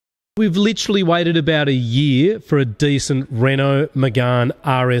We've literally waited about a year for a decent Renault Megane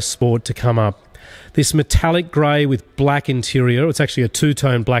RS Sport to come up. This metallic grey with black interior, it's actually a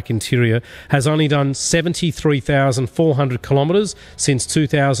two-tone black interior, has only done 73,400 kilometres since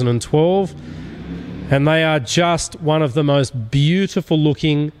 2012. And they are just one of the most beautiful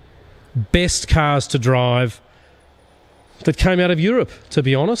looking, best cars to drive that came out of Europe, to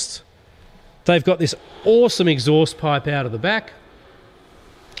be honest. They've got this awesome exhaust pipe out of the back,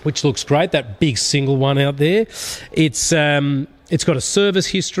 which looks great, that big single one out there. It's got a service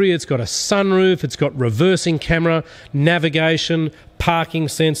history, it's got a sunroof, it's got reversing camera, navigation, parking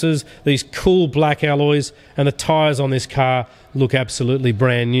sensors, these cool black alloys, and the tyres on this car look absolutely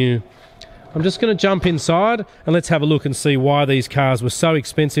brand new. I'm just going to jump inside and let's have a look and see why these cars were so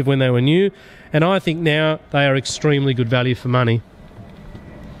expensive when they were new, and I think now they are extremely good value for money.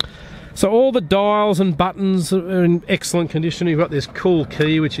 So all the dials and buttons are in excellent condition. You've got this cool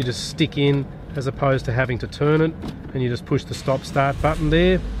key which you just stick in as opposed to having to turn it, and you just push the stop start button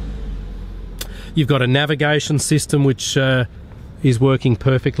there. You've got a navigation system which is working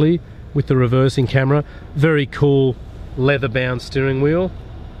perfectly with the reversing camera. Very cool leather bound steering wheel,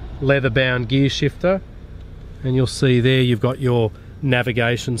 leather bound gear shifter, and you'll see there you've got your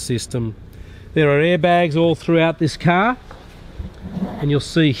navigation system. There are airbags all throughout this car, and you'll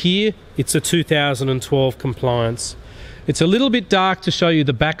see here it's a 2012 compliance. It's a little bit dark to show you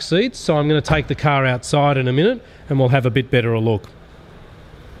the back seats, so I'm going to take the car outside in a minute and we'll have a bit better a look.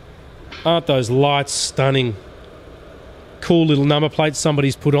 Aren't those lights stunning? Cool little number plates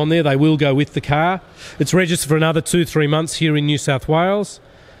somebody's put on there. They will go with the car. It's registered for another 2-3 months here in New South Wales.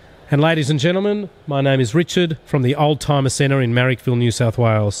 And ladies and gentlemen, my name is Richard from the Oldtimer Centre in Marrickville, New South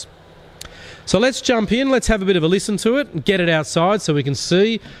Wales. So let's jump in, let's have a bit of a listen to it and get it outside so we can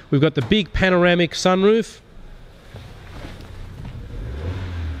see. We've got the big panoramic sunroof.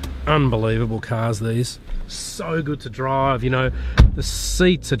 Unbelievable cars, these. So good to drive, you know. The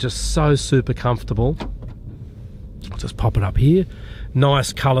seats are just so super comfortable. I'll just pop it up here.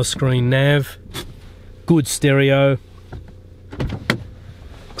 Nice colour screen nav. Good stereo.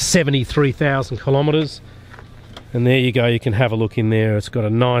 73,000 kilometres. And there you go, you can have a look in there. It's got a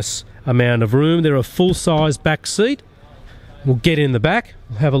nice amount of room. There are full-size back seat. We'll get in the back.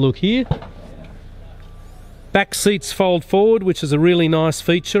 We'll have a look here. Back seats fold forward, which is a really nice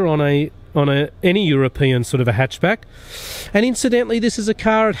feature on any European sort of a hatchback. And incidentally, this is a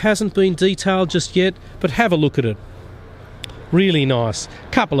car, it hasn't been detailed just yet, but have a look at it. Really nice.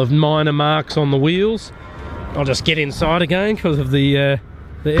 Couple of minor marks on the wheels. I'll just get inside again because of the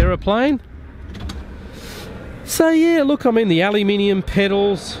aeroplane. So yeah, look, I mean the aluminium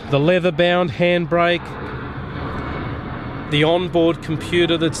pedals, the leather-bound handbrake, the onboard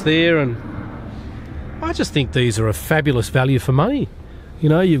computer that's there, and I just think these are a fabulous value for money. You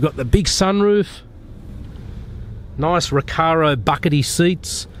know, you've got the big sunroof, nice Recaro buckety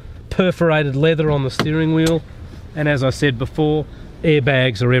seats, perforated leather on the steering wheel, and as I said before,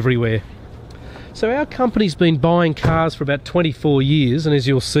 airbags are everywhere. So our company's been buying cars for about 24 years, and as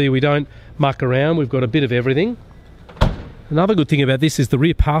you'll see, we don't muck around. We've got a bit of everything. Another good thing about this is the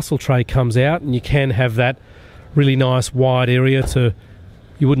rear parcel tray comes out, and you can have that really nice wide area to,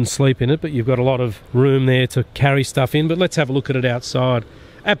 you wouldn't sleep in it, but you've got a lot of room there to carry stuff in. But let's have a look at it outside.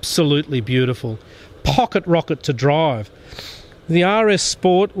 Absolutely beautiful. Pocket rocket to drive. The RS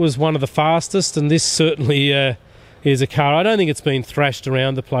Sport was one of the fastest, and this certainly is a car. I don't think it's been thrashed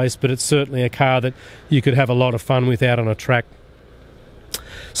around the place, but it's certainly a car that you could have a lot of fun with out on a track.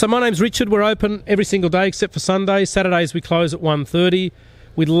 So my name's Richard. We're open every single day except for Sundays. Saturdays we close at 1:30.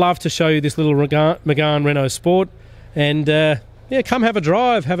 We'd love to show you this little Megane Renault Sport, and yeah, come have a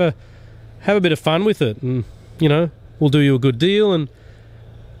drive, have a bit of fun with it, and you know, we'll do you a good deal, and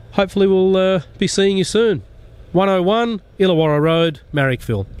hopefully we'll be seeing you soon. 101 Illawarra Road,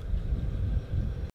 Marrickville.